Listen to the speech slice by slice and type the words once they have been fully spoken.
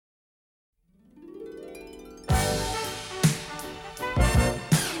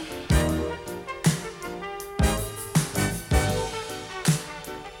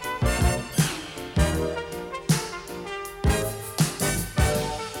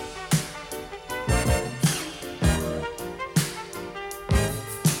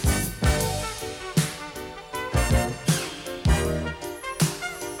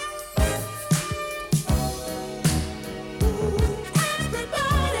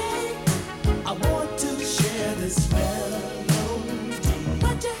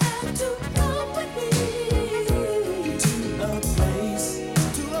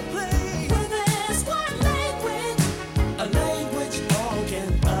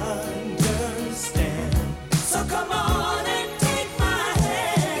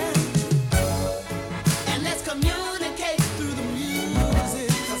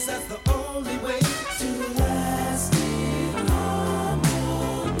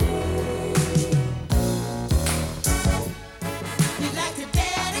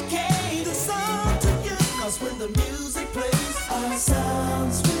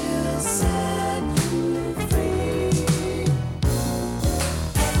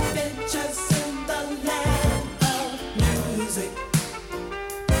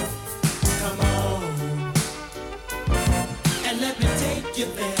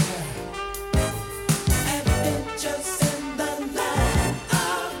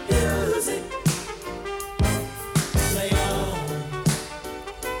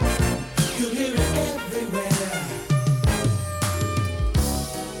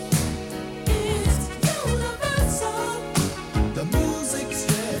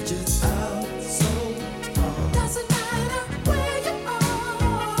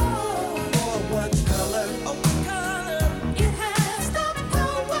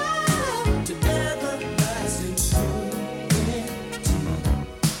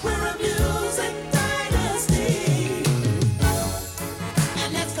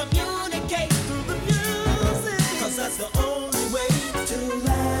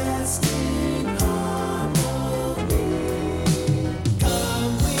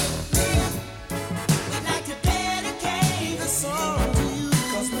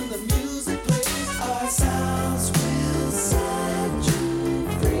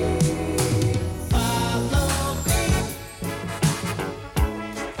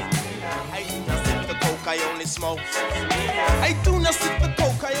smoke. I do not sip the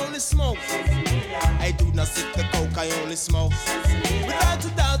coke, I only smoke. I do not sip the coke, I only smoke. Without a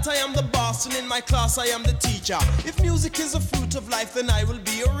doubt, I am the boss, and in my class, I am the teacher. If music is a fruit of life, then I will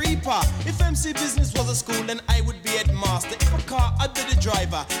be a reaper. If MC business was a school, then I would be headmaster. If a car, I'd be the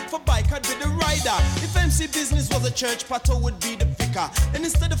driver. For bike, I'd be the rider. If MC business was a church, Pato would be the vicar. And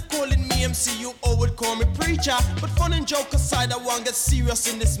instead of calling me MC, you all would call me preacher. But fun and joke aside, I want to get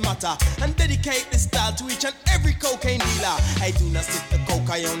serious in this matter and dedicate this style to each and every cocaine dealer. I do not sip the coke,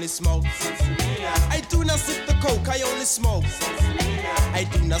 I only smoke. I do not sip the coke, I only smoke. I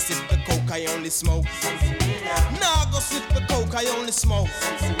do not sip the coke, I only smoke. Nah, go sip the coke, I only smoke.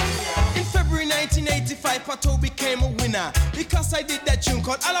 In February 1985, Pato became a winner because I did that tune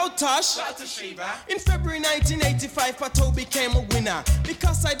called Hello Tosh. In February 1985, Pato became a winner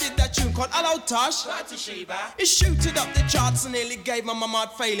because I did that tune called Hello Tosh. It shooted up the charts and nearly gave my mama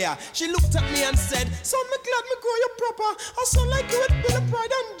a failure. She looked at me and said, son, me glad me grow you proper. I sound like you with Bill of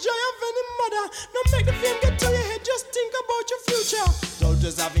Pride and joy of any mother. Now make the fame get to your head, just think about your future.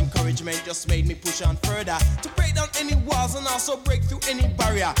 Soldiers of encouragement just made me push on further to break down any walls and also break through any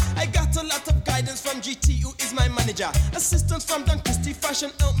barrier. I got a lot of guidance from GT, who is my manager. Assistance from Don Christie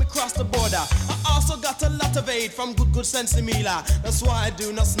Fashion helped me cross the border. I also got a lot of aid from good Sensi Mila. That's why I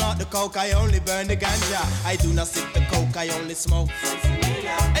do not snort the coke, I only burn the ganja. I do not sip the coke, I only smoke.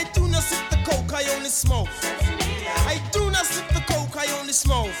 I do not sip the coke, I only smoke. I do not sip the coke, I only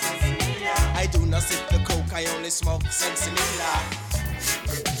smoke. I do not sip the coke, I only smoke. Sensi Mila.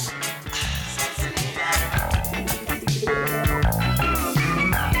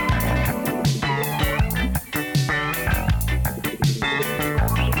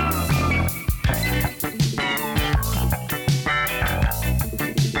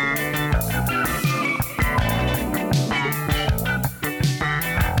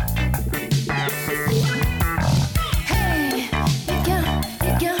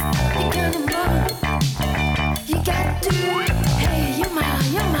 You got to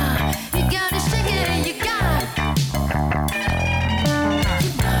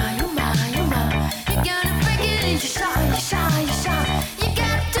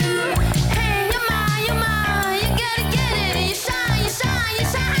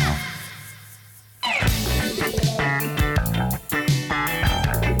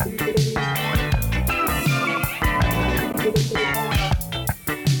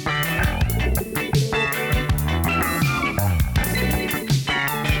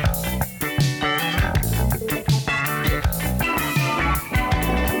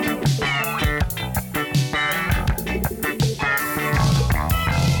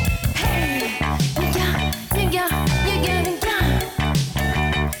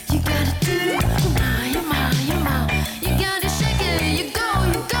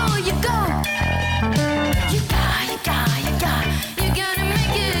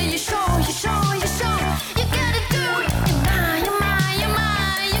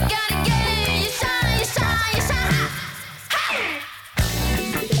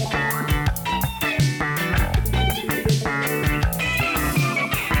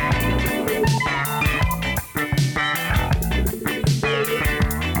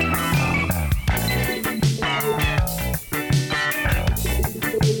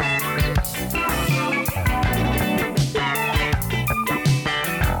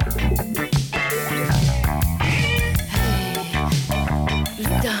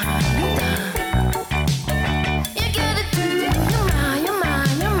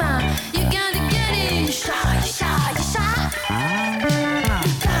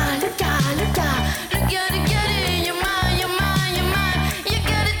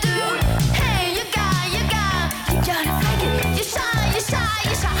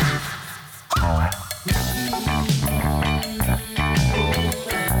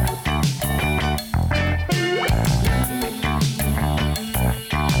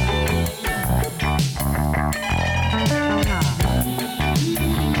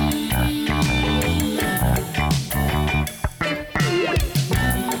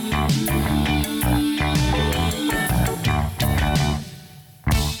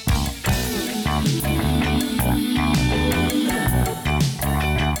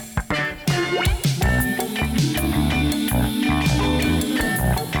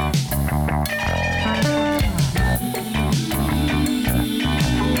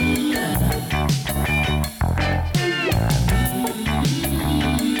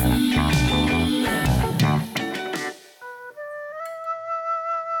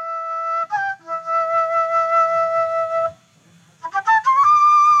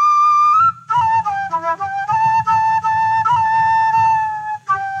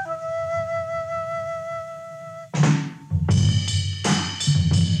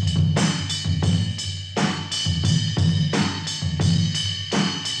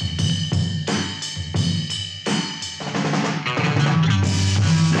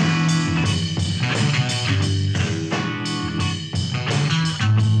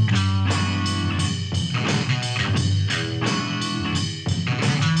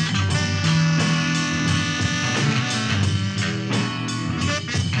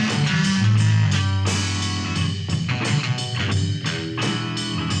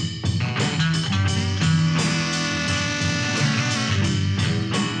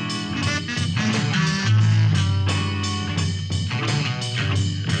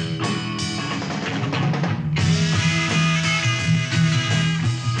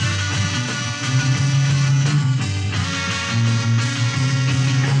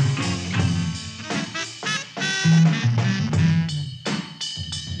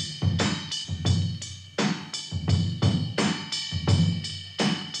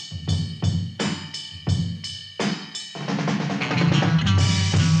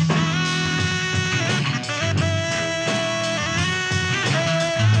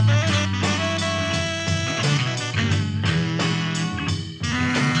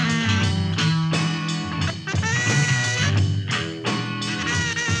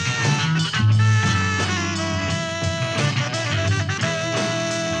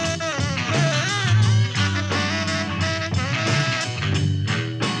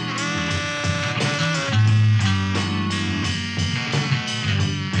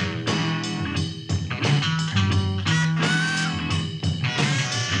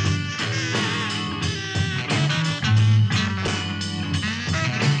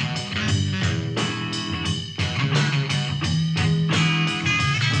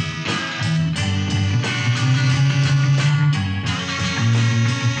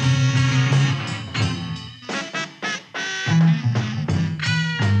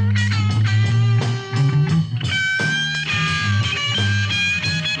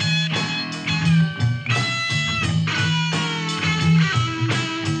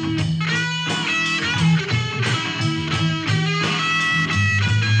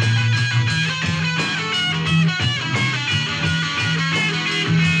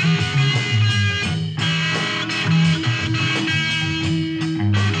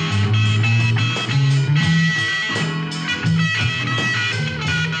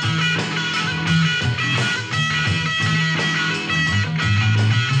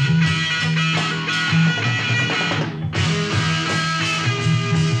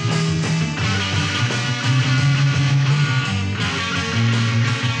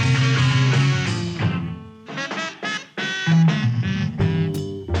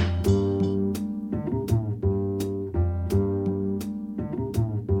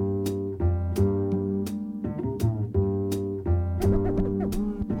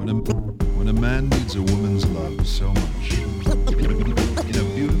man needs a woman's love so much. In a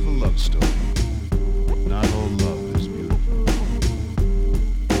beautiful love story, not all love is beautiful.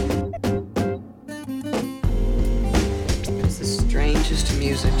 It's the strangest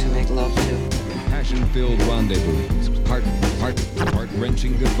music to make love to. Passion-filled rendezvous,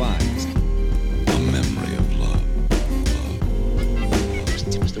 heart-wrenching goodbyes. A memory of love.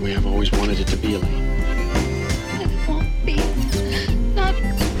 It was the way I've always wanted it to be, Elaine. It won't be. Not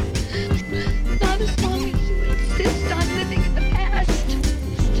as long as you insist on living in the past.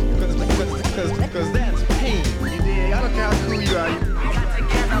 Because that's pain. You dig? I don't care how cool you are.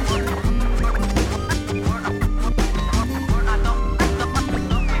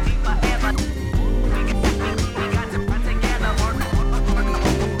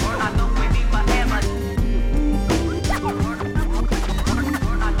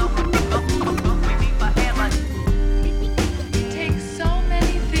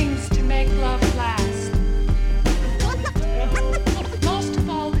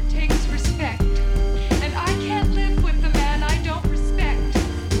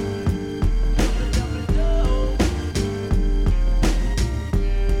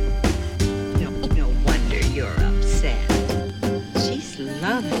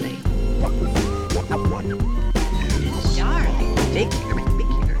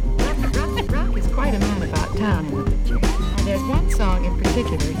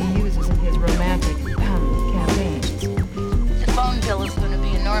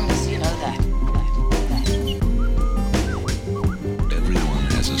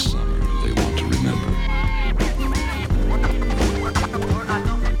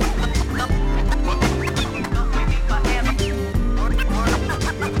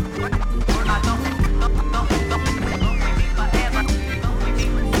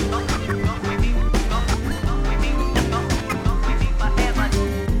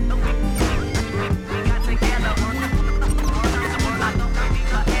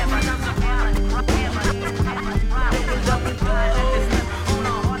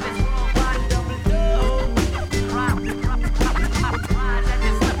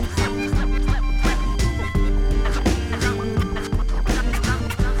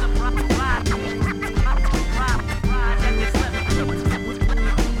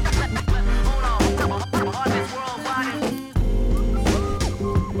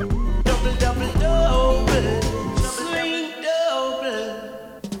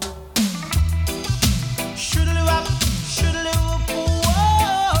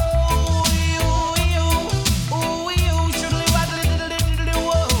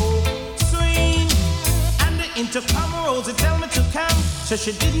 So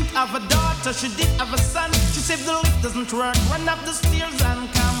she didn't have a daughter, she did have a son. She said the lift doesn't work, run up the stairs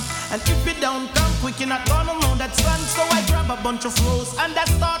and come. And if you don't come quick, you're not gonna know that son. So I grab a bunch of rose and I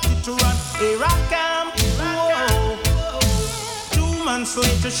started to run. Here I come, whoa. 2 months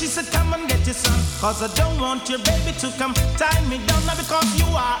later, she said, come and get your son. Cause I don't want your baby to come tie me down. Now because you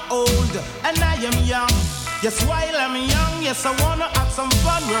are old and I am young. Yes, while I'm young, yes, I wanna have some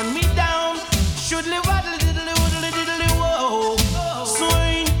fun. Run me down, should live a diddly whoa.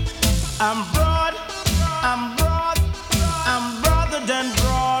 Swing, I'm broad, I'm broader than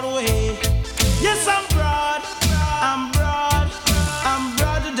Broadway. Yes, I'm broad, I'm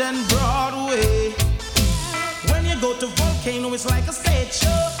broader than Broadway. When you go to Volcano, it's like a stage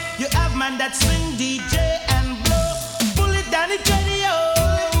show. You have man that swing, DJ and blow. Pull it down, it's ready, yo.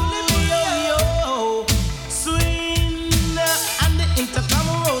 Swing, and the intercom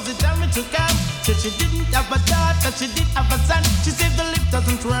Rosie tell me to come. Said she didn't have a daughter, she did have a son. She said the lift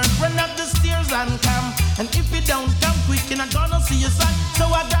doesn't work, run up the stairs and come. And if you don't come quick, you're not gonna see your son. So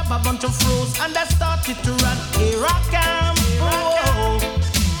I grab a bunch of rose and I started to run. Here I come, whoa.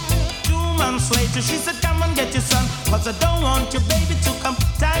 2 months later, she said, come and get your son. Cause I don't want your baby to come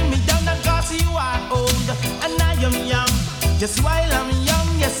tie me down. Cause you are old and I am young. Just while I'm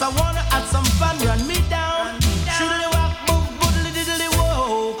young, yes, I wanna have some fun. Run me down, should walk, boop, boodly diddly,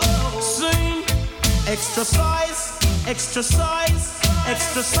 whoa. Swing, extra size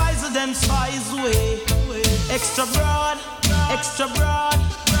than size way. Extra broad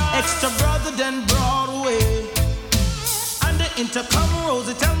than Broadway. And the intercom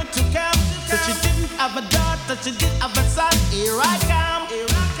Rosie tell me to come. So she didn't have a daughter, she did have a son. Here I come.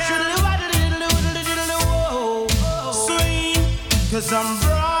 Swing, cause I'm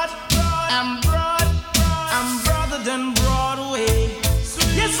broader than Broadway.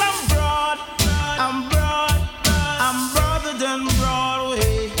 Yes, I'm broader than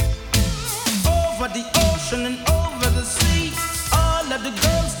Broadway. Over the ocean and over the sea, all of the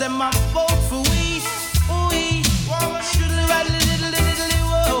girls them are vote for we. Should ride little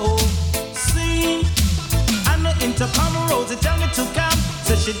whoa. See, into Palmer Rosie, tell me to come.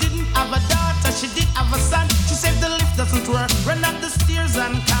 So she didn't have a daughter, she did have a son. She said the lift doesn't work, run up the stairs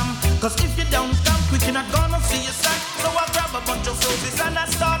and come. Cause if you don't come quick, you're not gonna see your son. So I grab a bunch of roses and I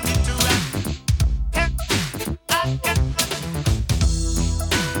started to rap.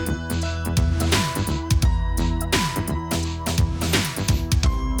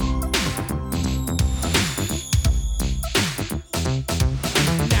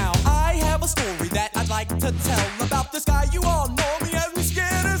 To tell about this guy, you all know me as me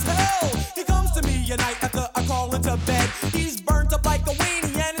scared as hell. He comes to me at night after I crawl into bed. He's burnt up like a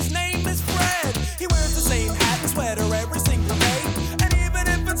weenie and his name is Fred. He wears the same hat and sweater every single day. And even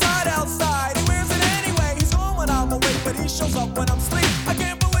if it's hot outside, he wears it anyway. He's gone when I'm awake, but he shows up when I'm asleep. I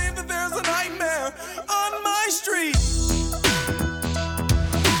can't believe that there's a nightmare on my street.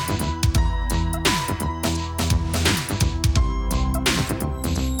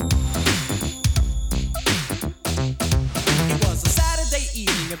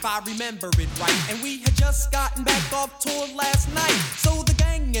 If I remember it right, and we had just gotten back off tour last night. So the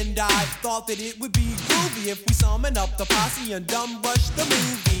gang and I thought that it would be groovy if we summon up the posse and dumb rush the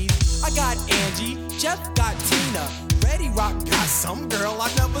movies. I got Angie, Jeff got Tina, Reddy Rock got some girl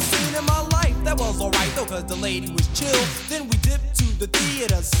I've never seen in my life. That was alright though, cause the lady was chill. Then we dipped to the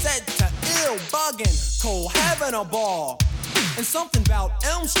theater, set to ill, bugging, Cole having a ball. And something about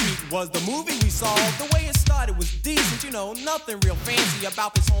Elm Street was the movie we saw. The way it started was decent, you know, nothing real fancy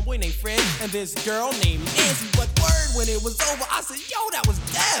about this homeboy named Fred and this girl named Nancy. But word, when it was over, I said, yo, that was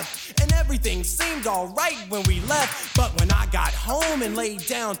death. And everything seemed alright when we left. But when I got home and laid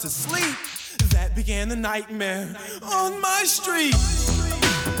down to sleep, that began the nightmare on my street.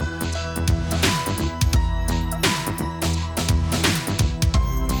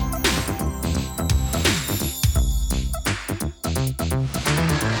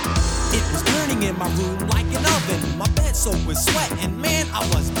 In my room like an oven, my bed soaked with sweat, and man, I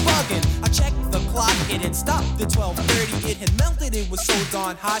was bugging. I checked the clock, it had stopped at 12:30. It had melted, it was so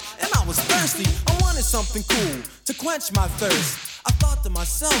darn hot, and I was thirsty. I wanted something cool to quench my thirst. I thought to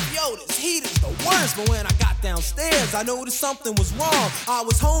myself, yo, this heat is the worst. But when I got downstairs, I noticed something was wrong. I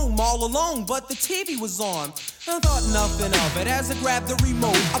was home all alone, but the TV was on. I thought nothing of it as I grabbed the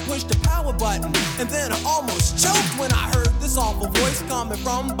remote. I pushed the power button, and then I almost choked when I heard this awful voice coming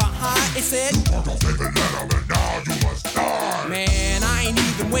from behind. It said, "You are the favorite letter, and now you must die." Man, I ain't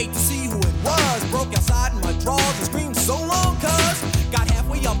even wait to see who it was. Broke outside in my drawers and screamed so long, cuz got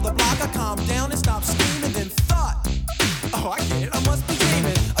halfway up the block, I calmed down and stopped screaming, then thought, oh, I get it, I must be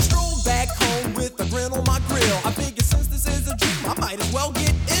dreaming. I strolled back home with a grin on my grill. I figured since this is a dream, I might as well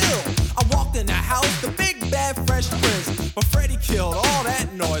get ill. I walked in the house, the big bad fresh prince, but Freddie killed all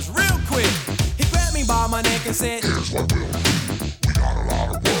that noise real quick. He grabbed me by my neck and said, here's what we'll do. We got a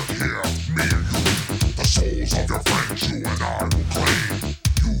lot of work here, me and you. The souls of your friends, you and I will claim.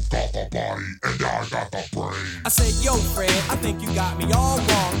 You've got the body and I got the brain. I said, yo, Fred, I think you got me all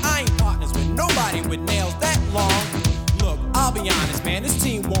wrong. I ain't partners with nobody with nails that long. Look, I'll be honest, man, this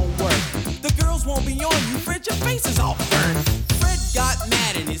team won't work. The girls won't be on you, Fred, your face is all burned. Fred got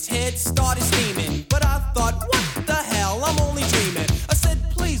mad and his head started steaming. But I thought, what the hell, I'm only dreaming. I said,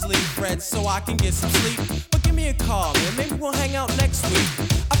 please leave, Fred, so I can get some sleep. But give me a call, man, maybe we'll hang out next week.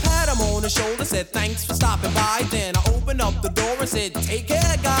 I pat him on the shoulder, said thanks for stopping by. Then I opened up the door and said, take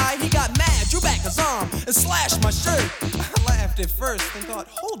care, guy. He got mad, drew back his arm, and slashed my shirt. I laughed at first and thought,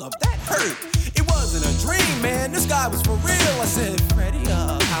 hold up, that hurt. It wasn't a dream, man, this guy was for real. I said, Freddie,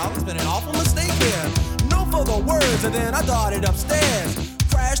 Hal, it's been an awful mistake here. No further words, and then I darted upstairs.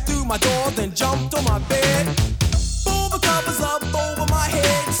 Crashed through my door, then jumped on my bed. Pulled the covers up over my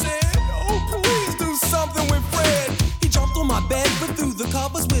head. Said, oh, please do something with Fred. He jumped on my bed, but through the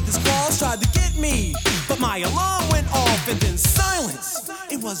covers with his claws, tried to get me. But my alarm went off, and then silence.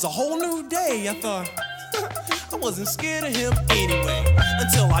 It was a whole new day. I thought, I wasn't scared of him anyway.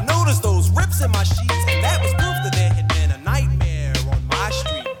 Until I noticed those rips in my sheets, and that was proof that there had been a nightmare on my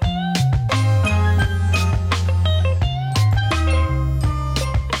street.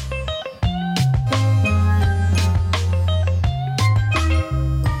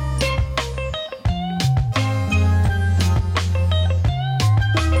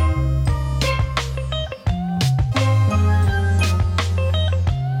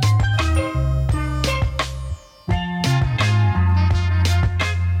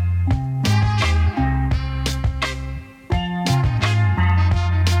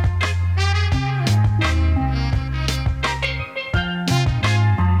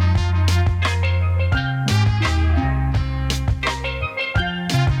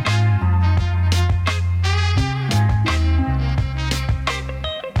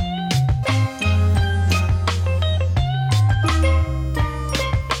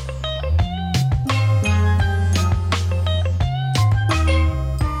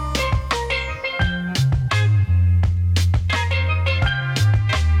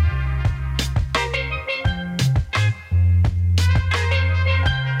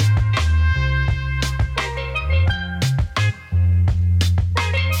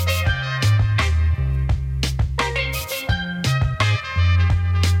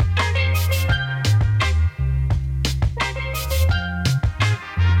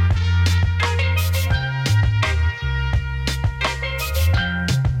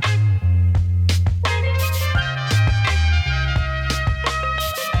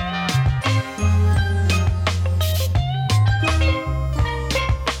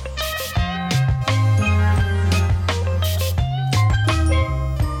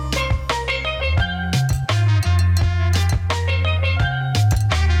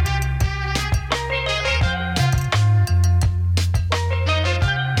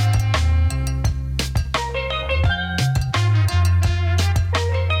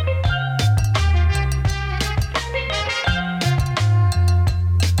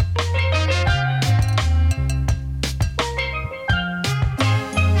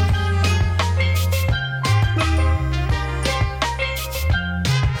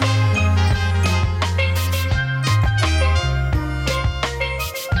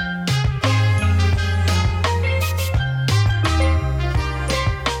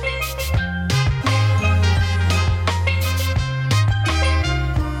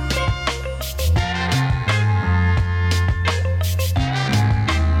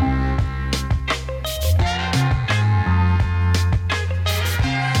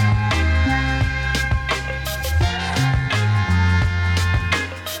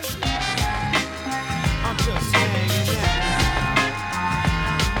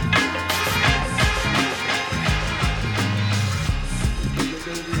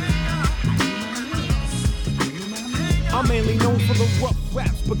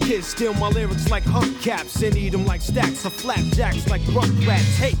 But kids steal my lyrics like hubcaps and eat them like stacks of flapjacks like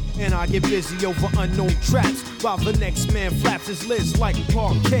rugrats. Hey, and I get busy over unknown traps while the next man flaps his lids like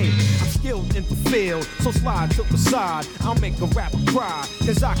parquet. I'm skilled in the field, so slide to the side. I'll make a rapper cry,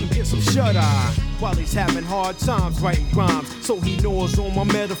 cause I can get some shut-eye while he's having hard times writing rhymes. So he gnaws on my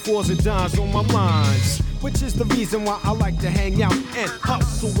metaphors and dines on my lines, which is the reason why I like to hang out and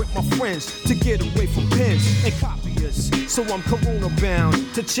hustle with my friends to get away from pens and copiers. So I'm corona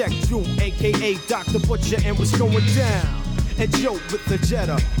bound to check Drew, aka Dr. Butcher, and what's going down. And Joe with the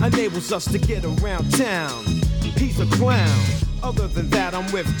Jetta enables us to get around town. He's a clown. Other than that, I'm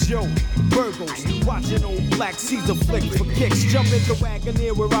with Joe Burgos, watching old Black Caesar flick for kicks. Jump in the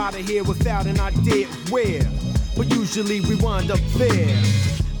Wagoneer, we're out of here without an idea where, but usually we wind up there.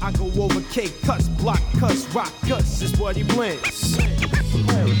 I go over cake cuts, block cuts, rock cuts is what he blends.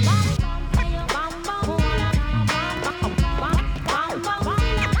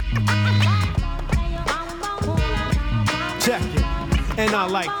 Check it, and I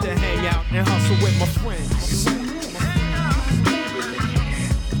like to hang out and hustle with my friends.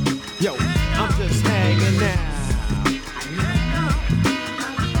 Yo, I'm just hanging out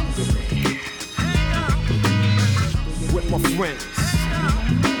with my friends.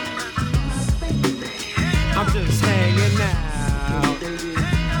 I'm just hanging out.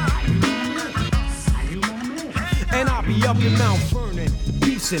 And I'll be up in Mount Vernon,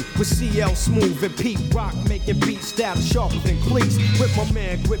 beastin' with CL Smooth and Pete Rock, making beats that are sharper than cleats. With my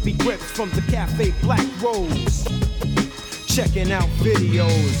man Grippy Grips from the Cafe Black Rose, checking out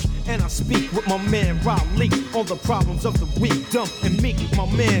videos. And I speak with my man Rob Lee on the problems of the weak, dumb and meek. My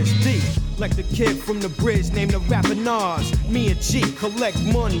man's deep, like the kid from the bridge named the rapper Nas. Me and G collect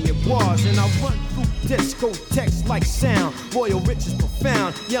money and wars, and I run through discotheques like sound. Royal riches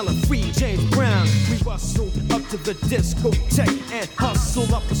profound, yelling free James Brown. We rustle up to the discotheque and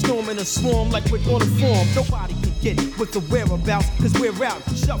hustle up a storm in a swarm like we're gonna form. Nobody can get with the whereabouts, cause we're out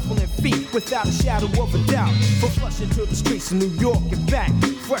shuffling feet without a shadow of a doubt. From flushing to the streets of New York and back,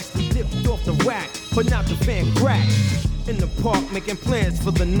 freshly dipped off the rack, but not the fan crack. In the park making plans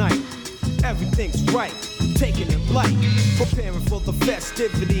for the night. Everything's right, taking it light, preparing for the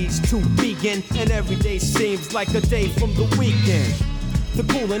festivities to begin. And every day seems like a day from the weekend. The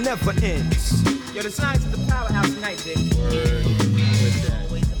cooling never ends. Yo, the signs of the powerhouse tonight, Dick. Word. With that.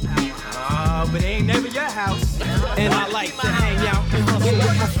 Always the powerhouse. But it ain't never your house. And I like to hang out and hustle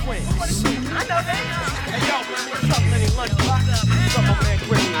with my friends. I know that. Hey yo, man, what's up, Lenny Lunchbox? What's up, my man,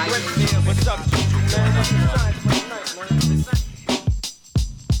 Grigio? What's up, Juju, man? What's the signs for tonight, man?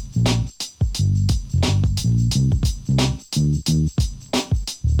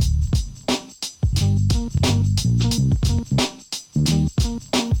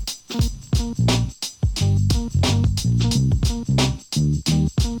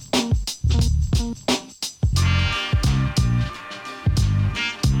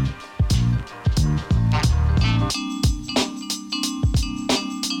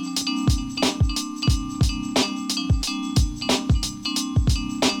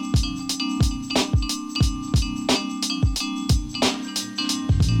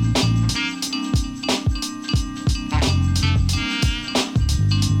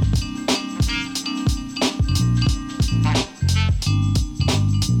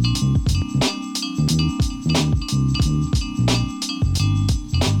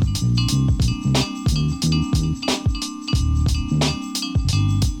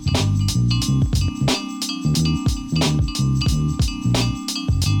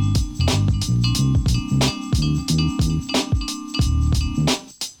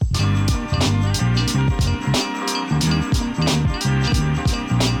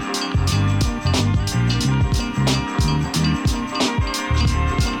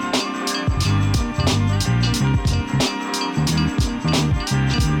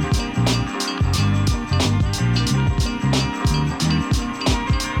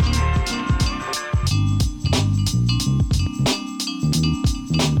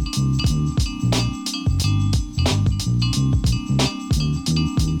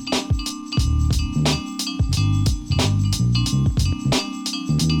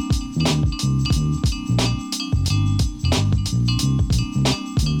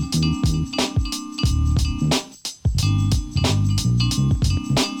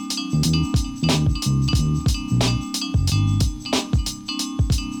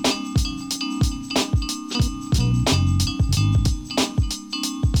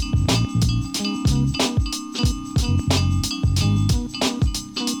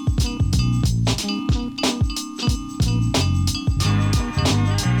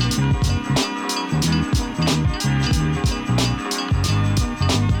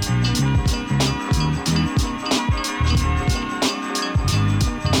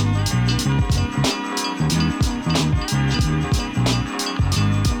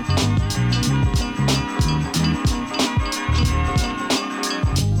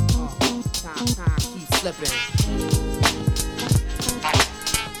 slipping.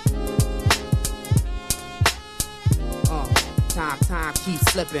 Time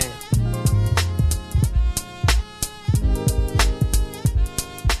keeps slipping.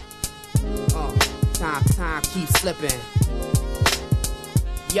 Time keeps slipping.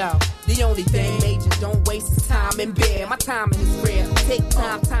 Yo, the only thing major, don't waste his time in bed. My timing is rare. Take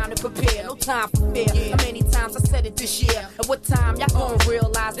time to prepare. No time for fear. How many times I said it this year? At what time y'all gonna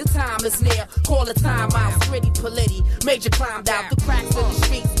realize the time is near? Call the time out. Scritti, Politti. Major climbed out the cracks of the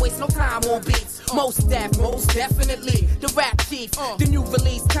streets. Waste no time on beats. Most definitely. The rap chief. The new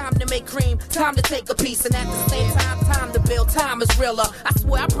release. Time to make cream. Time to take a piece. And at the same time to build. Time is realer. I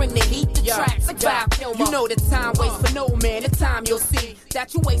swear I bring the heat. The tracks like Val Kilmer. You know the time waits for no man. The time you'll see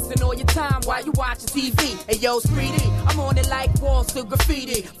that you wasting all your time while you watching TV. Hey yo, Scritti, I'm on it like walls to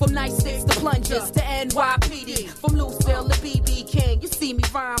graffiti. From night sticks to plungers to NYPD. From Lucille to BB King, you see me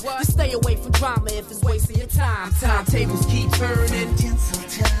rhyme. Just stay away from drama if it's wasting your time. Timetables keep turning.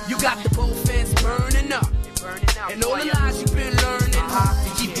 You got the both ends burning up. And all the lies you've been learning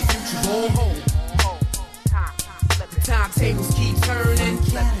to keep the future going home. Timetables keep turning.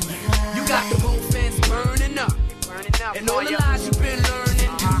 You got the both ends burning up. And all the lies you've been learning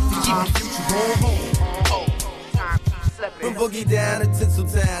to keep the future going home. From Boogiedown to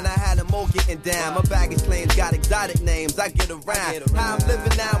Tinseltown, I had them all getting down. My baggage claims got exotic names, I get around. How I'm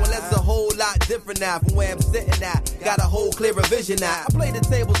living now, well that's a whole lot different now from where I'm sitting at. Got a whole clearer vision now. I play the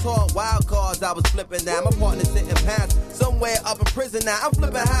tables hard, wild cards I was flipping now. My partner sitting past, somewhere up in prison now. I'm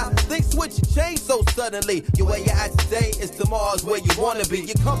flipping how things switch and change so suddenly. Your way you're at today is tomorrow's where you wanna be.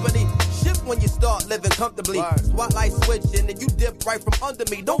 Your company shift when you start living comfortably. Spotlight switch and then you dip right from under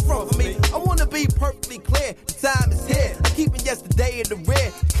me. Don't front for me, I wanna be perfectly clear. The time is here. Keeping yesterday in the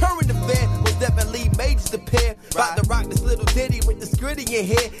rear. Current affair was definitely major to pair. About to rock this little ditty with the Scritti in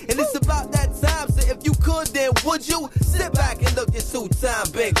here. And it's about that time, so if you could, then would you sit back and look at two time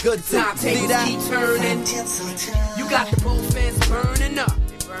been good to see that? Keep turning. You got the both ends burning up.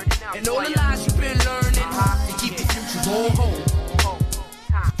 And all the lies you've been learning to keep the future going home.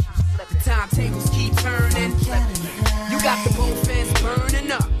 Timetables keep turning. You got the both ends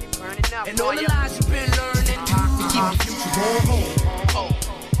burning up. And all the lies you've been learning to keep the future going home.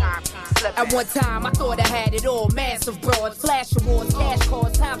 At one time, I thought I had it all. Massive broad, flash awards, cash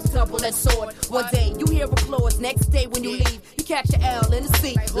cards, time to double that sword. One day, you hear applause. Next day, when you leave, you catch an L in the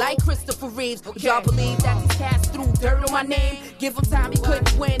C, like Christopher Reeves. Would y'all believe that these cats threw dirt on my name? Give him time, he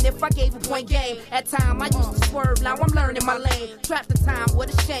couldn't win if I gave a point game. At time, I used to swerve, now I'm learning my lane. Trapped the time,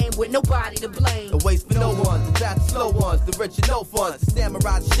 what a shame, with nobody to blame. The waste for no one, the fat slow ones, the rich and no funds, the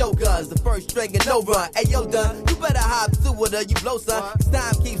samurai shoguns, the first string and no run. Hey yo, done, you better hop to it or you blow, son. Cause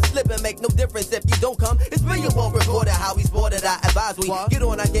time keeps slipping, make no difference if you don't come. It's been your won't report it how we sported. I advise we get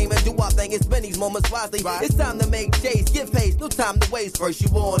on our game and do our thing. It's been these moments wisely. It's time to make chase, get pace, no time to waste. First you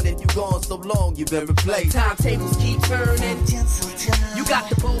on, if you gone so long, you've been replaced. Timetables keep turning. You got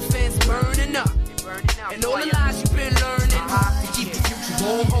the both ends burning up. And all the lies you've been learning to keep the future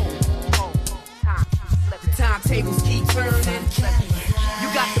going home. Timetables keep turning. You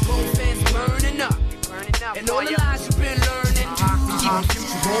got the both ends burning up. And all the lies you've been learning to keep the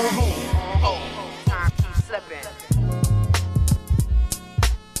future going home. Time keeps slipping.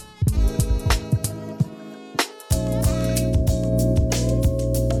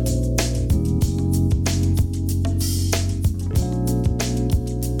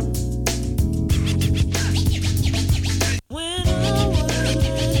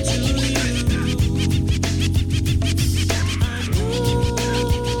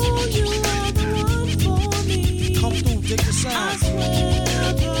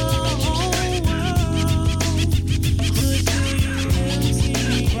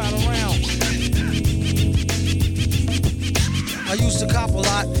 I used to cop a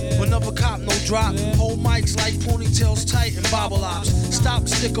lot, but never cop no drop. Hold mics like ponytails tight and bobble ops. Stop,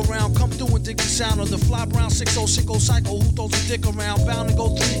 stick around, come through and dig the sound of the fly brown 6060 cycle who throws a dick around. Bound to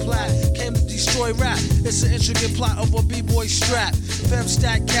go 3 plat, came to destroy rap. It's an intricate plot of a b-boy strap. Fem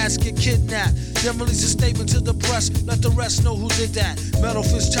stack cats get kidnapped. Then release a statement to the press, let the rest know who did that. Metal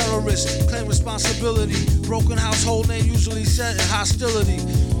fist terrorist, claim responsibility. Broken household name usually set in hostility.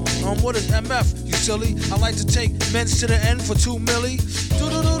 What is MF, you silly? I like to take men's to the end for 2 milli.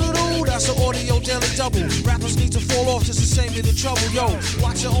 Do-do-do-do-do, that's an audio daily double. Rappers need to fall off just to save me the trouble. Yo,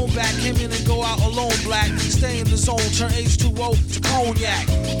 watch your own back, came in and go out alone, black. Stay in the zone, turn H2O to cognac.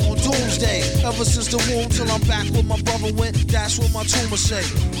 On Doomsday, ever since the womb till I'm back where my brother went, that's what my tumor say.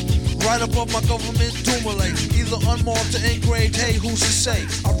 Right above my government doomulate, either unmarked or engraved, hey, who's to say?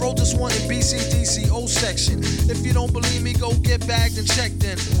 I wrote this one in BCDC, O section. If you don't believe me, go get bagged and checked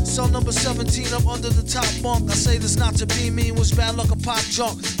in. Cell number 17, I'm under the top bunk. I say this not to be mean, was bad luck, a pop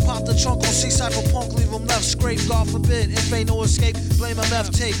junk. Pop the trunk on C-Cypher punk, leave him left scrape, God forbid. If ain't no escape, blame MF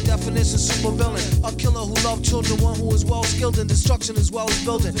tape. Definition, super villain. A killer who loved children, one who is well skilled in destruction as well as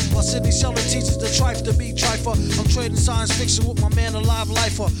building. While Sidney Sheldon teaches the trife to be trifer, I'm trading science fiction with my man, a live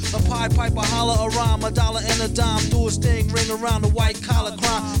lifer. A Pied Piper, holler a rhyme, a dollar and a dime, do his thing, ring around the white collar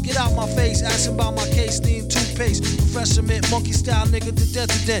crime. Get out my face, asking about my case, need toothpaste. Refreshment, monkey style nigga to death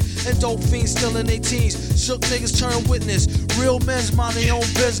to death. And dope fiends still in their teens. Shook niggas turn witness. Real men's mind their own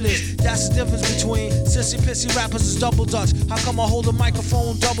business. That's the difference between sissy pissy rappers is double dutch. How come I hold a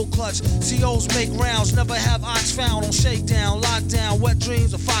microphone double clutch? COs make rounds, never have ox found on shakedown, lockdown, wet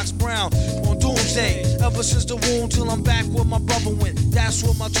dreams of Fox Brown. On Doomsday, ever since the womb till I'm back where my brother went. That's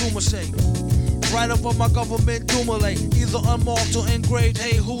what my tumor say. Right above my government doomulate, either unmarked or engraved,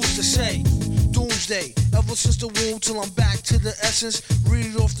 hey, who's to say? Doomsday, ever since the womb till I'm back to the essence, read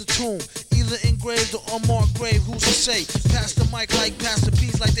it off the tomb. Either engraved or unmarked grave, who's to say? Pass the mic like pass the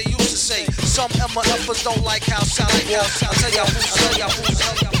peas like they used to say. Some MFers don't like how sound like how sound. Tell y'all who's, tell y'all who's,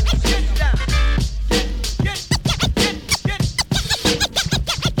 tell y'all who's. Get down.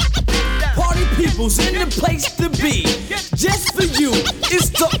 Party people's in the place to be. Just for you, it's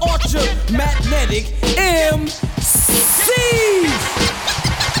the Ultramagnetic MC.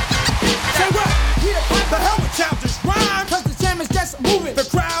 Say what? The hell with childish rhyme. Cause the jam is just moving. The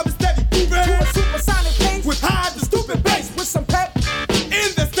crowd is steady moving. To a supersonic pace. With high to stupid bass. With some pep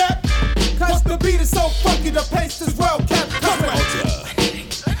in the step. Cause the beat is so funky, the pace is well kept. Come on.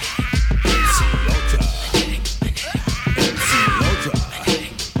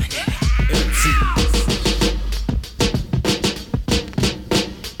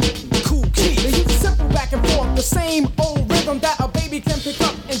 The same old rhythm that a baby can pick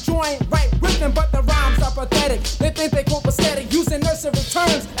up and join right with them, but the rhymes are pathetic. They think they cope aesthetic, using nursery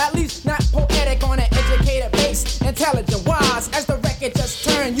terms, at least not poetic on an educated base. Intelligent, wise, as the record just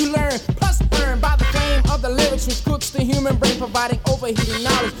turned, you learn, plus earn by the flame of the lyrics, which cooks the human brain, providing overheating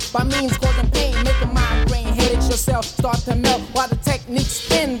knowledge by means causing pain, making migraine headaches yourself start to melt while the techniques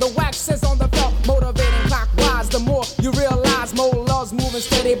spin. The wax is on the belt, motivating clockwise. The more you realize, more love's moving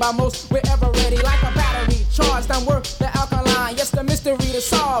steady by most. We're ever ready like a battery. Charged and work the alkaline, yes, the mystery to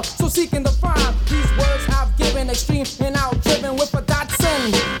solve. So seeking to find these words I've given, extreme and out-driven with a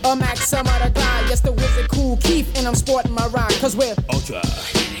Datsun, a Maxim of the glide. Yes, the wizard Cool Keith, and I'm sporting my rhyme, cause we're Ultra.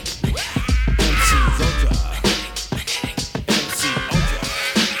 MC's Ultra. MC Ultra.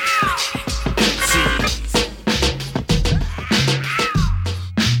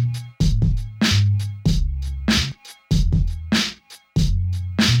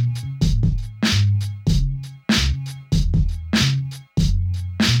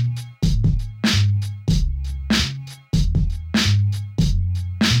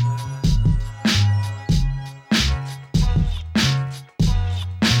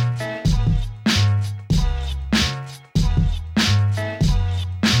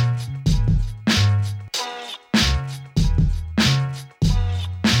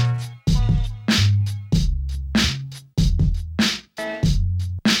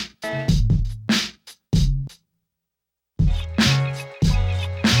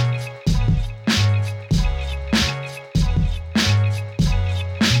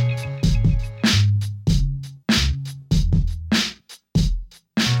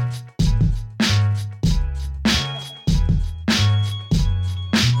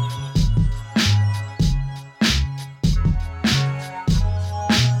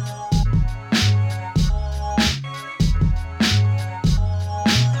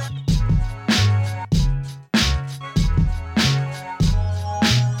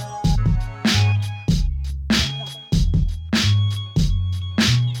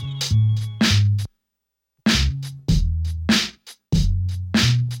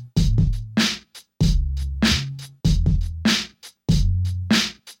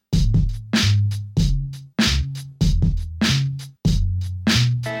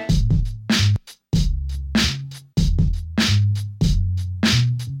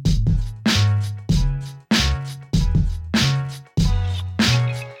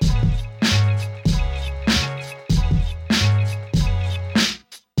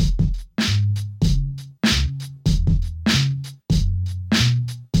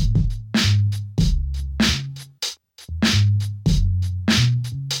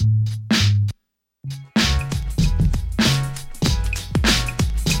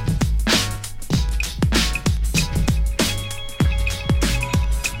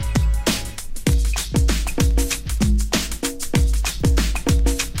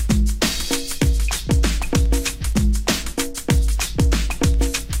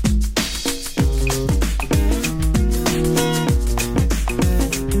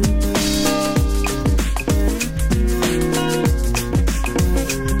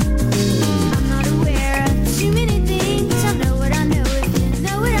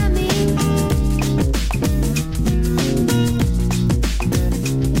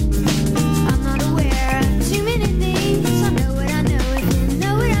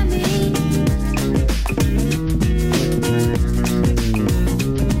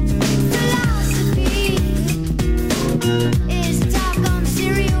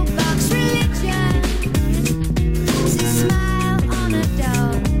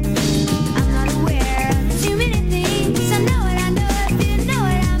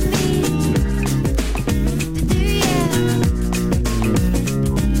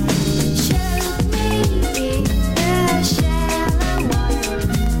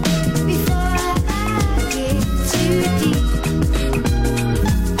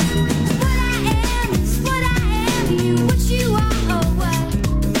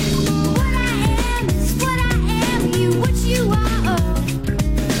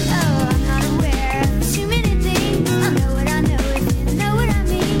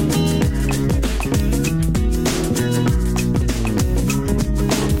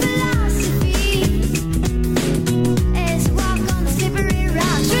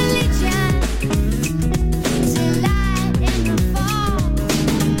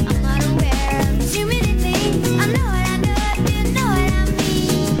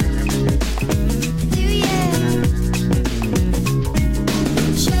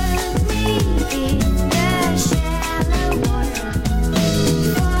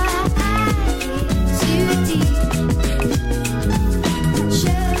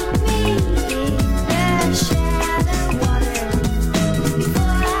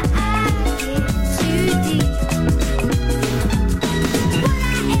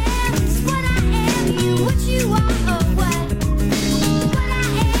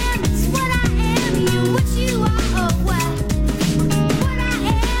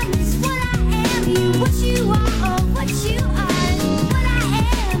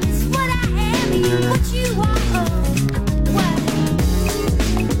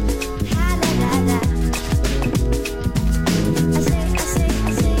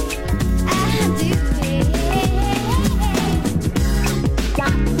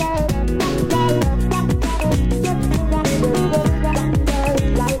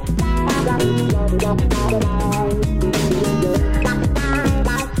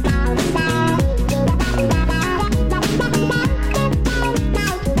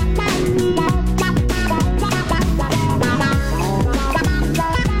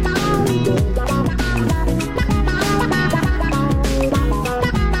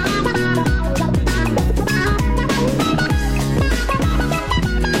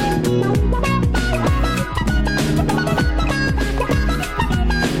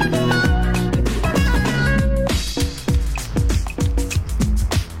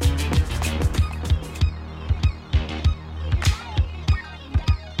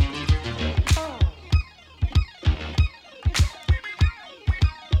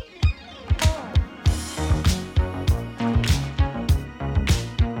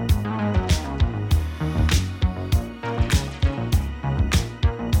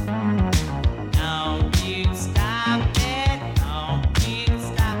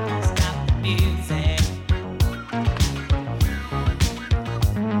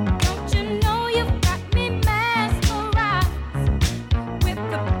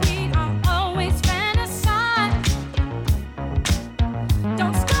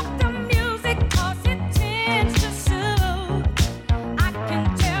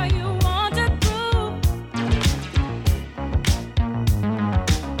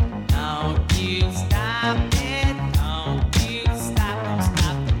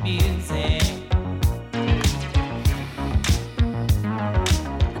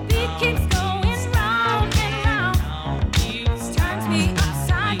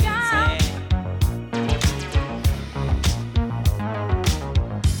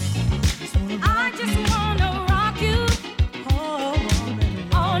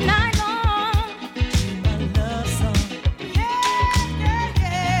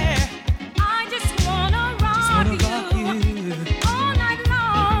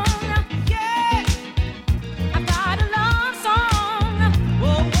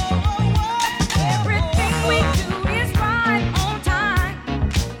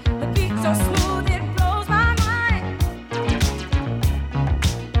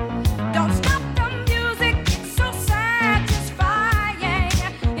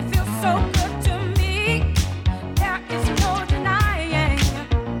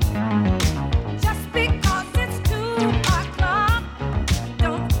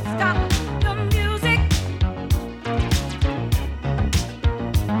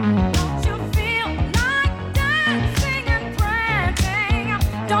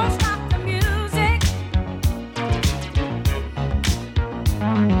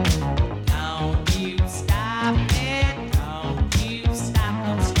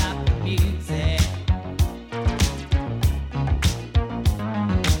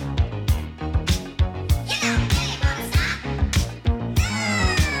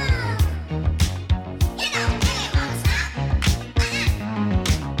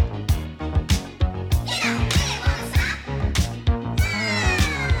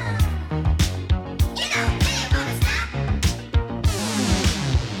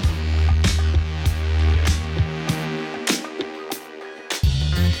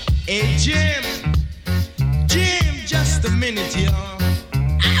 Jim, just a minute, y'all.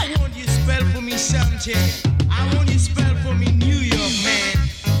 I want you to spell for me something. I want you to spell for me New York, man.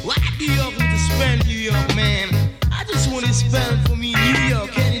 Why do you have to spell New York, man? I just want you to spell for me New York.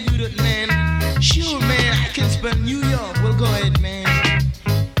 Can you do that, man? Sure, man, I can spell New York. Well, go ahead, man.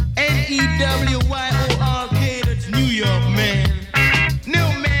 N-E-W-Y-O-R-K, that's New York, man.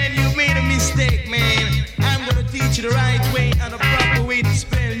 No, man, you made a mistake, man. I'm gonna teach you the right way and the proper way to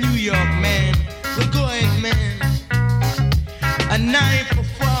spell New York, man. Well, go ahead, man. A knife, a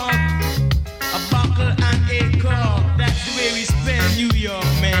fork, a buckle, and a cork. That's the way we spell New York,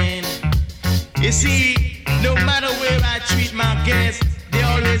 man. You see, no matter where I treat my guests, they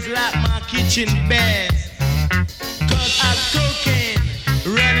always like my kitchen best. Cause I'm cooking,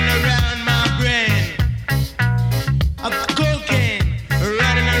 running around my brain. I'm cooking,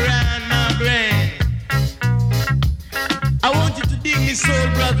 running around my brain. I want you to dig me, soul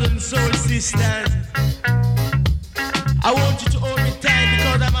brothers and soul sisters. I want you to hold me tight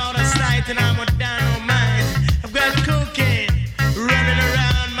because I'm out of sight and I'm on dynamite. I've got cocaine running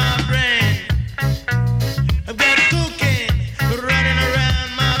around my brain. I've got cocaine running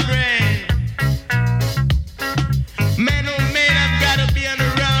around my brain. Man, oh man, I've got to be on the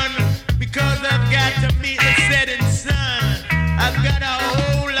run because I've got to meet the setting sun. I've got a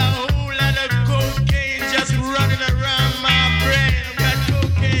whole lot of cocaine just running around my brain. I've got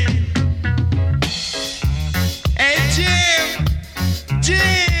cocaine. Hey,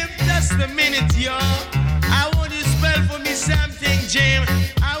 Jim, just a minute, y'all. I want you to spell for me something, Jim.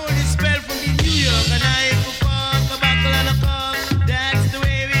 I want you to spell for me New York. And I for fork, a buckle and a cork. That's the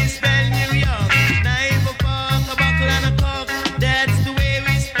way we spell New York. Knife, a fork, a buckle and a cork. That's the way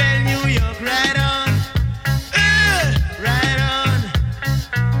we spell New York. Right on. Right on.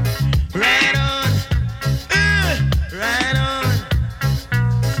 Right on. Right on.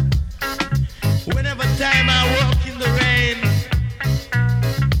 Whenever time I walk in the rain,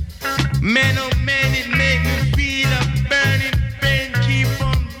 man, oh man, it make me feel a burning pain. Keep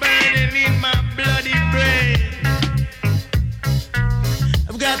on burning in my bloody brain.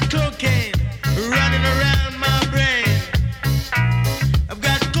 I've got cocaine running around my brain. I've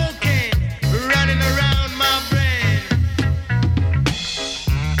got cocaine running around my brain.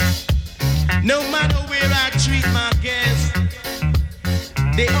 No matter where I treat my guests,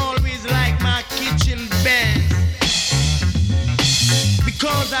 they always like my kitchen best.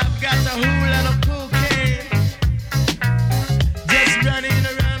 Because I've got a whole lot of cocaine just running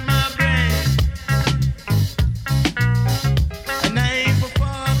around my brain. A knife, a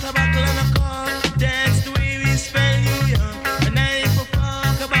fork, a buckle and a cork. That's the way we spell New York. A knife, a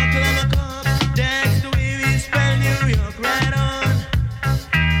fork, a buckle and a cork. That's the way we spell New York. Right on.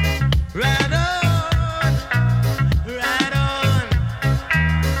 Right on. Right on.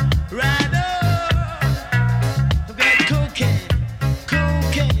 Right on. I've got cocaine.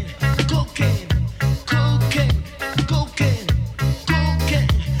 Cocaine, cocaine, cocaine, cocaine, cocaine,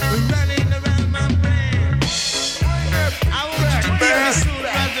 running around my brain. I want you to give me soul,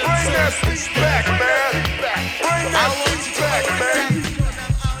 brother. Bring that beat back, man. Bring that beat back, man.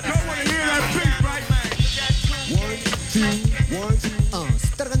 You want to hear that beat, right, man? 1, 2, 1, 2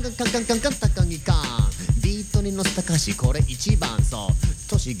スタラカンカンカンカンカンカンタカンギカンビートに乗せた歌詞これ一番そう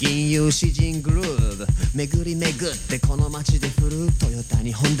都市銀融詩人グルーブ巡り巡ってこの街で振るトヨタ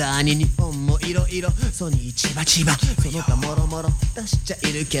にホンダに日本もいろいろソニー千葉千葉その他もろもろ出しちゃ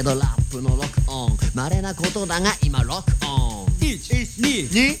いるけどラップのロックオン稀なことだが今ロックオン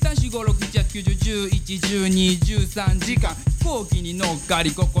 1,2,3,4,5,6,7,8,9,10,11,12,13 時間飛行機に乗っか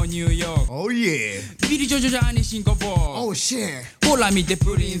りここニューヨーク Oh yeah ビリジョジョジャーにシンガポール Oh shit ほら見て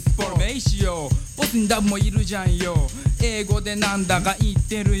プリンスポロメイシよボスにダブもいるじゃんよ英語でなんだか言っ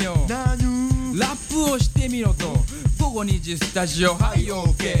てるよラップをしてみろと午後2時スタジオはい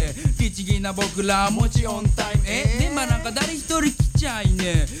OK 律儀な僕らもちオンタイム電話なんか誰一人来ちゃい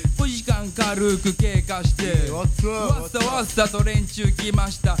ね5時間軽く経過してわっさわっさと連中来ま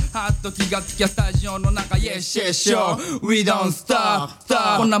したはっと気がつきゃスタジオの中 Yes yes yo We don't stop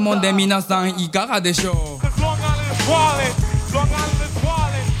こんなもんで皆さんいかがでしょう Long Island is wildin', Long Island is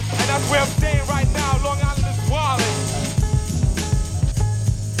wildin', and that's where I'm staying right now. Long Island is wildin'.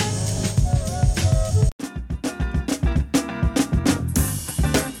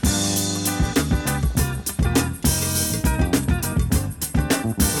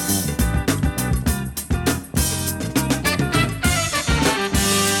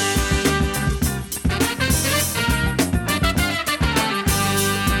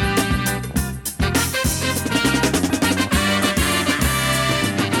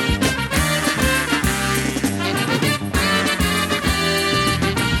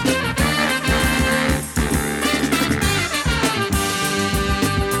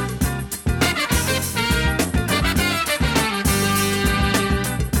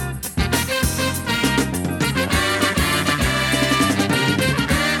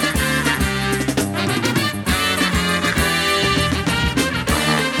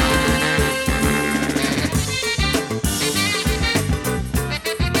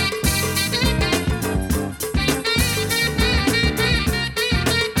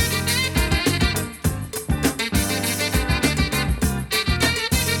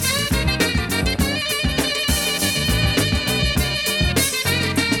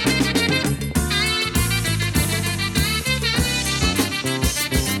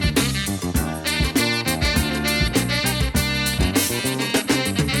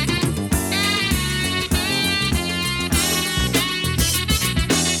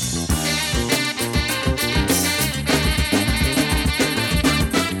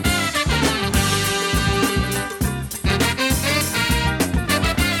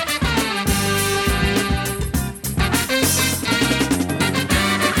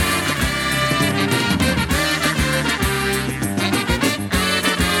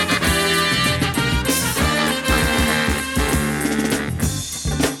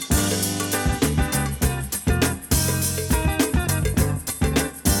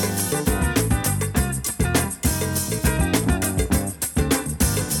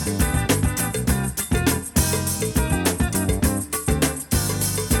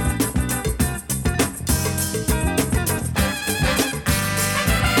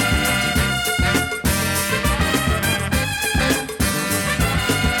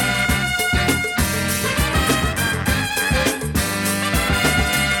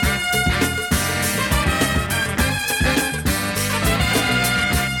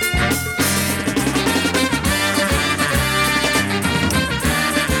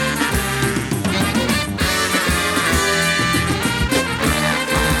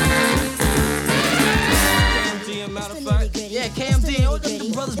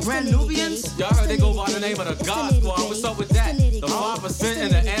 Brand Nubians? Y'all heard they go by the name of the God Squad. What's up with that? The 5%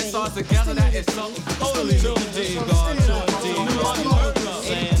 and the Ansars together, that is something totally new.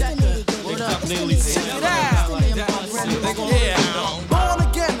 Born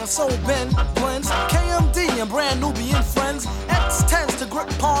again, I so bend, blends, KMD and brand Nubian friends. X tends to grip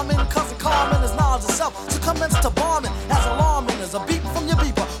palming, cousin Carmen is knowledge itself. So commence to bombing as alarming as a beep from your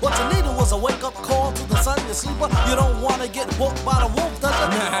beeper. What you needed was a wake up call to the sun, you sleeper. You don't wanna get whooped by the wolf, does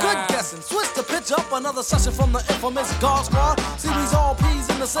you? Good guessing, switch the pitch up, another session from the infamous God Squad. See these all peas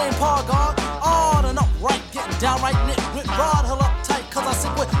in the same par guard. On and up, right, getting downright knit, rip rod, hell up tight, cause I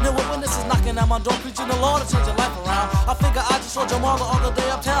sit with near witnesses knocking at my door, preaching the law to change your life around. I figure I just saw Jamal the other day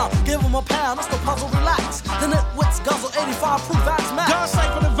uptown. Give him a pound, it's the puzzle, relax. Then it wits guzzle 85 proof Vax Max. God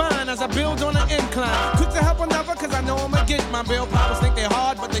sight for the vine as I build on an incline. Quick to help another cause I know I'ma get my bill. Powers think they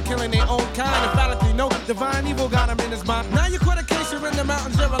hard, but they're killing their own kind. Emphatically, no divine evil got him in his mind. Now you caught a case, you're in the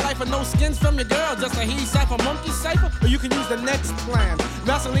mountains, live a life of no skins from your girl. Just a he cipher, monkey cipher, or you can use the next plan.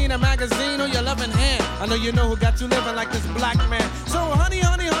 Vaseline, a magazine, or your loving hand. I know you know who got you living like this black man. So honey,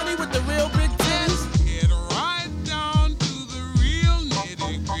 honey, honey, with the real big titties. Get right down to the real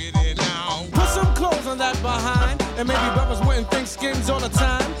nitty-gritty now. Put some clothes on that behind, and maybe brothers wouldn't think skins all the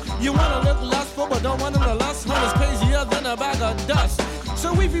time. You wanna look lustful, but don't want them to lust. Hunters crazier than a bag of dust.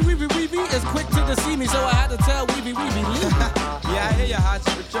 So Weevy is quick to deceive me, so I had to tell Weevy, leave. Yeah, I hear you,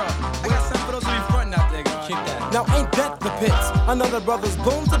 Haji, but yo, I got something for those who be frontin' out there, God. Kick that. Now ain't that the pits? Another brother's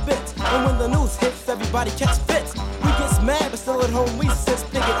boom to bits. And when the news hits, everybody catch fits. We get mad, but still at home we sit,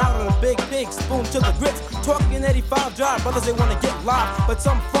 picking out on a big pig, spoon to the grits. Talking 85 drive, brothers they wanna get live, but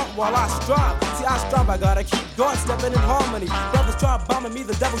some front while I strive. See, I strive, I gotta keep God stepping in harmony. Brothers try bombing me,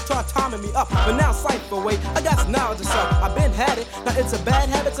 the devils try timing me up. But now cipher way, I got knowledge of self. I been had it, now it's a bad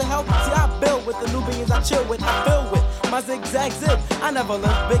habit to help. See, I build with the Nubians I chill with, I fill with my zigzag zip. I never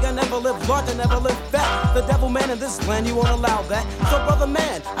live big, I never live large, I never live fat. The devil man in this land, you won't allow that. So brother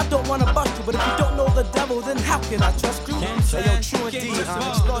man, I don't wanna bust you, but if you don't know the devil, then how can I trust you? Say yo, true indeed, I'm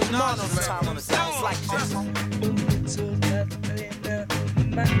exploring all the time on the sounds like this.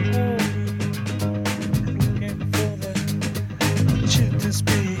 My home, looking for the truth to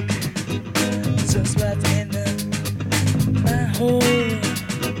speak. Just right in my home,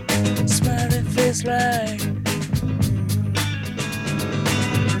 smiling face like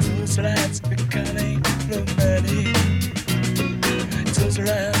those lights becoming romantic. Those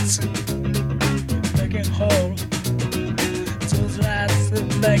lights making whole. Those lights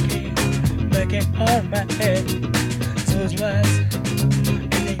making all my head. Those lights.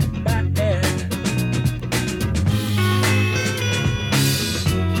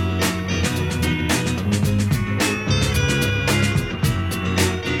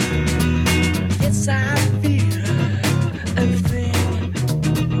 Yes, I feel everything.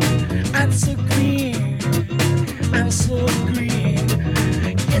 I'm so green. I'm so green.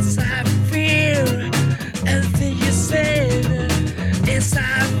 Yes, I feel everything you said. Yes, I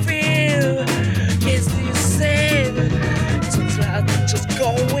feel. Yes, you said. It's like just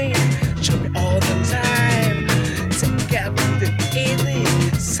going. Show me all the time. Take out the easy.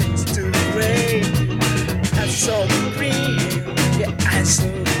 Sings to the rain. I'm so green. Yeah, I'm so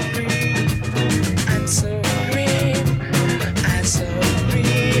green. I'm so green. I'm so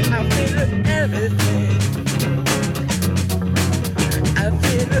green. I feel everything. I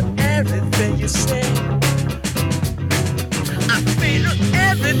feel everything you say. I feel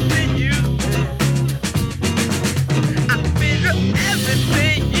everything.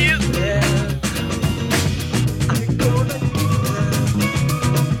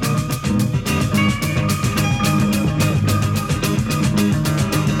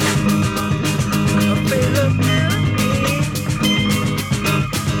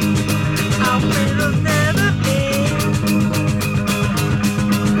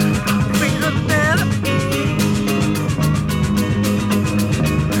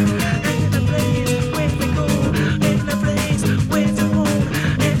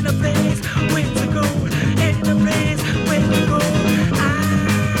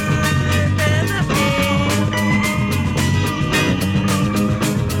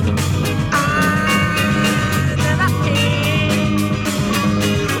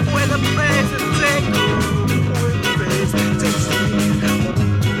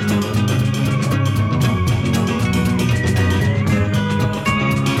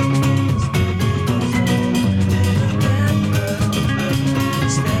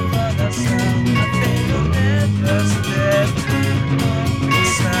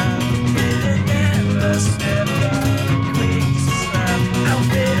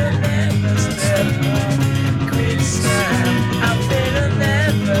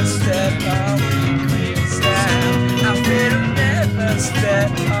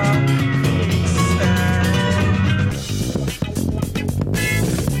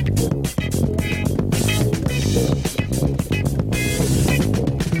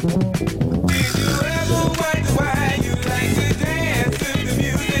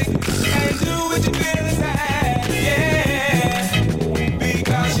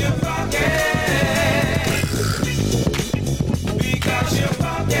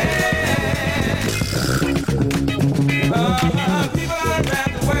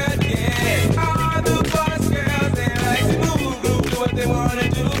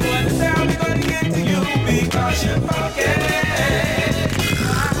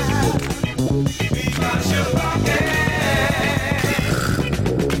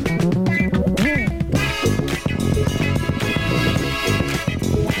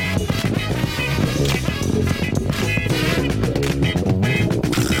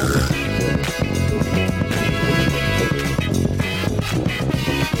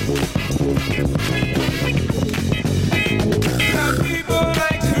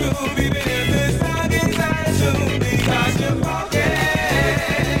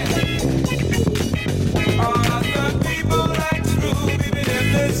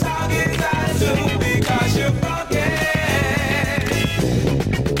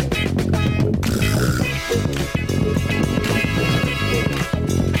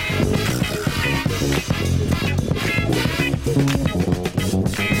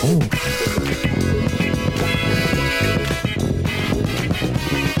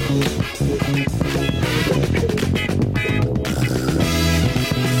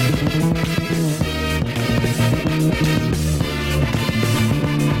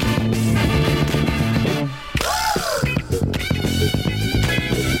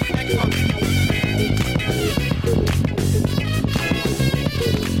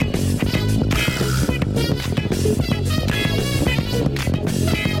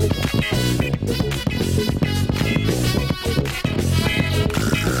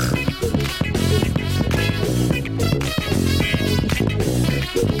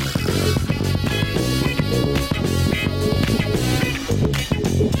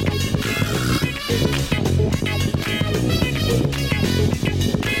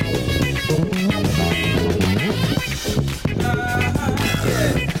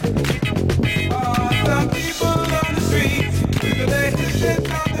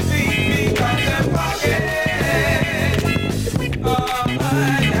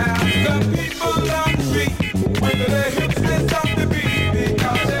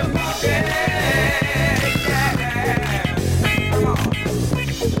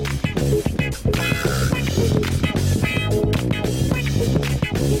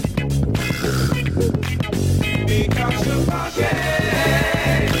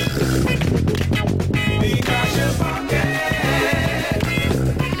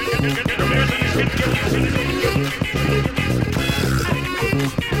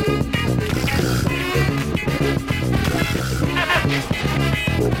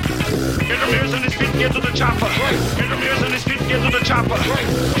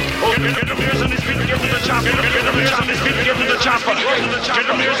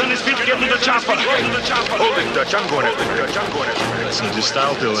 Listen to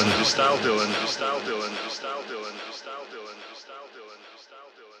style doing.